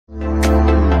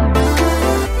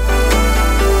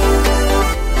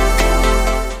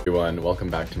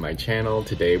back to my channel.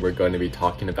 Today we're going to be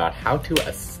talking about how to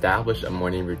establish a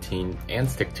morning routine and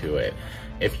stick to it.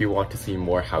 If you want to see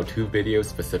more how-to videos,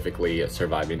 specifically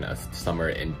surviving a summer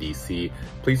in DC,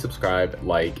 please subscribe,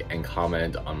 like, and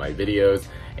comment on my videos,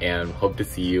 and hope to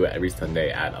see you every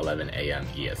Sunday at 11 a.m.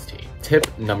 EST.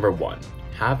 Tip number 1.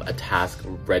 Have a task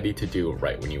ready to do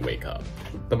right when you wake up.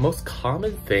 The most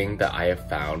common thing that I have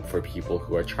found for people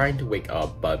who are trying to wake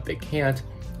up but they can't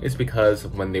is because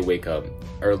when they wake up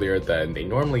earlier than they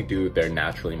normally do, they're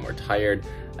naturally more tired,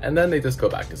 and then they just go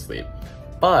back to sleep.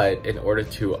 But in order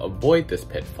to avoid this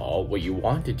pitfall, what you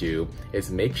want to do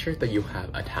is make sure that you have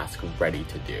a task ready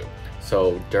to do.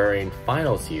 So during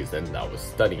final season, that was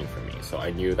studying for me. So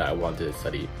I knew that I wanted to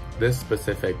study this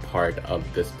specific part of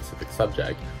this specific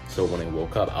subject. So when I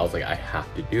woke up, I was like, I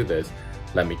have to do this.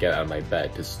 Let me get out of my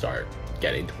bed to start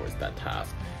getting towards that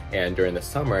task. And during the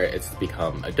summer, it's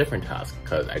become a different task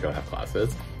because I don't have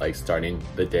classes, like starting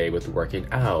the day with working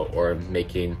out or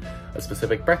making a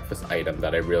specific breakfast item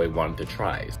that I really wanted to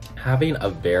try. Having a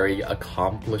very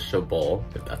accomplishable,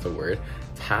 if that's a word,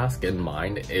 task in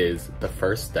mind is the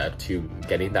first step to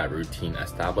getting that routine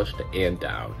established and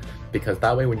down. Because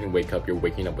that way when you wake up, you're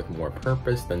waking up with more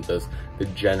purpose than just the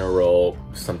general,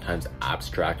 sometimes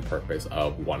abstract purpose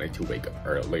of wanting to wake up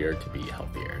earlier to be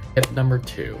healthier. Tip number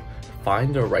 2,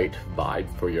 find the right vibe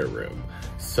for your room.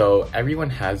 So everyone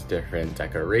has different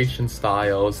decoration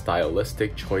styles,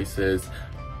 stylistic choices,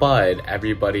 but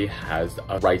everybody has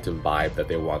a right vibe that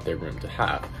they want their room to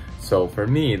have. So for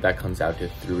me, that comes down to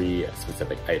 3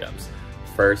 specific items.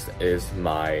 First is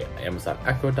my Amazon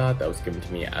Echo Dot that was given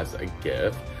to me as a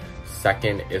gift.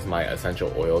 Second is my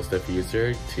essential oils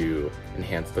diffuser to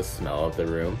enhance the smell of the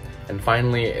room. And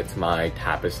finally, it's my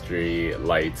tapestry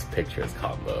lights pictures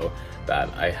combo that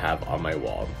I have on my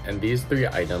wall. And these 3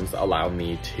 items allow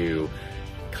me to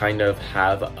kind of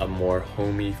have a more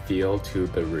homey feel to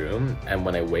the room. And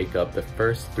when I wake up, the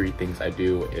first 3 things I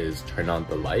do is turn on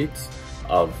the lights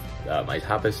of my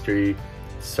tapestry,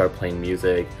 start playing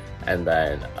music, and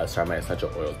then start my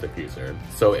essential oils diffuser.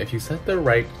 So if you set the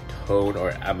right tone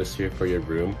or atmosphere for your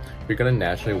room, you're gonna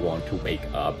naturally want to wake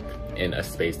up in a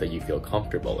space that you feel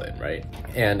comfortable in, right?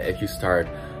 And if you start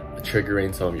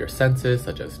triggering some of your senses,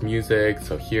 such as music,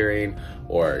 so hearing,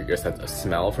 or your sense of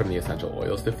smell from the essential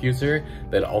oils diffuser,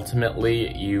 then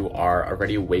ultimately you are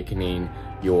already awakening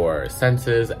your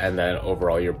senses and then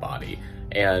overall your body.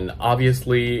 And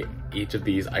obviously, each of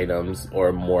these items,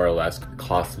 or more or less,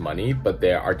 cost money, but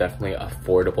there are definitely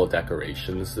affordable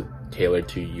decorations tailored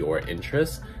to your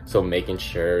interests. So making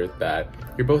sure that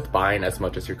you're both buying as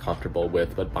much as you're comfortable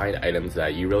with, but buying items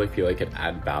that you really feel like can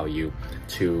add value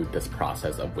to this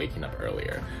process of waking up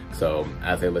earlier. So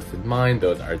as I listed mine,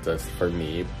 those are just for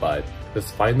me, but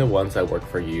just find the ones that work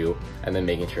for you, and then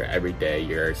making sure every day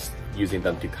you're using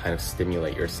them to kind of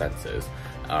stimulate your senses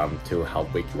to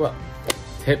help wake you up.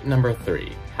 Tip number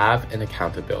 3, have an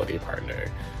accountability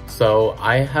partner. So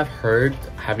I have heard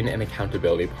having an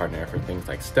accountability partner for things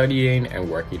like studying and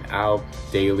working out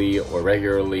daily or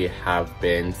regularly have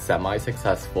been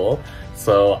semi-successful.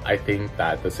 So I think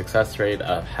that the success rate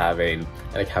of having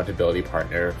an accountability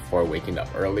partner for waking up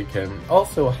early can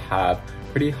also have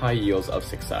pretty high yields of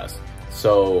success.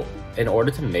 So in order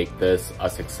to make this a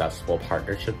successful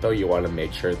partnership though, you want to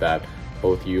make sure that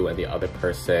both you and the other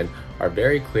person are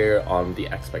very clear on the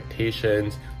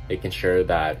expectations, making sure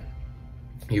that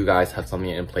you guys have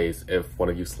something in place if one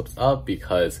of you slips up,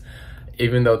 because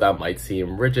even though that might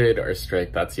seem rigid or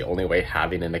strict, that's the only way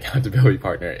having an accountability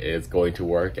partner is going to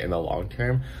work in the long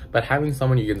term. But having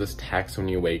someone you can just text when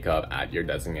you wake up at your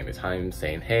designated time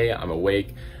saying, hey, I'm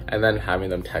awake, and then having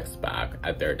them text back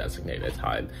at their designated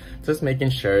time. Just making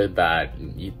sure that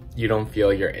you don't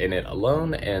feel you're in it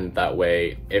alone, and that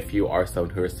way, if you are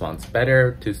someone who responds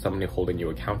better to somebody holding you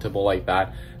accountable like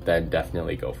that, then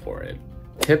definitely go for it.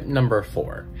 Tip number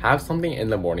 4, have something in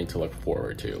the morning to look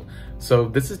forward to. So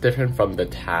this is different from the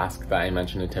task that I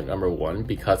mentioned in tip number 1,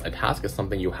 because a task is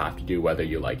something you have to do whether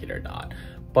you like it or not.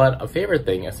 But a favorite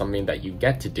thing is something that you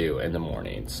get to do in the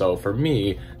morning. So for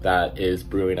me, that is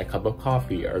brewing a cup of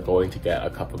coffee or going to get a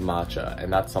cup of matcha.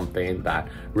 And that's something that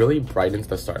really brightens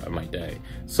the start of my day.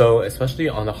 So especially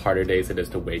on the harder days it is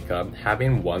to wake up,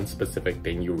 having one specific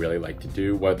thing you really like to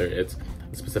do, whether it's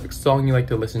a specific song you like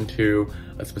to listen to,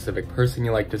 a specific person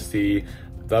you like to see,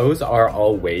 those are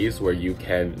all ways where you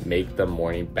can make the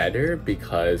morning better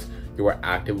because you are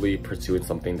actively pursuing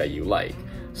something that you like.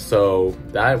 So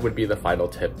that would be the final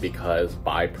tip, because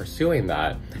by pursuing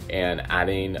that and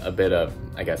adding a bit of,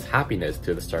 I guess, happiness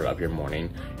to the start of your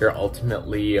morning, you're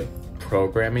ultimately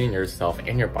programming yourself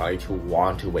and your body to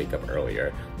want to wake up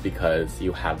earlier because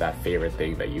you have that favorite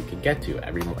thing that you can get to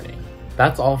every morning.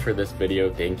 That's all for this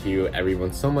video. Thank you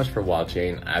everyone so much for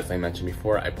watching. As I mentioned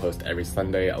before, I post every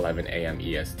Sunday, 11 a.m.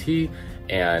 EST,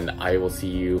 and I will see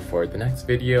you for the next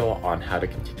video on how to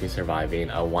continue surviving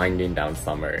a winding down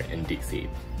summer in DC.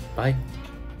 Bye!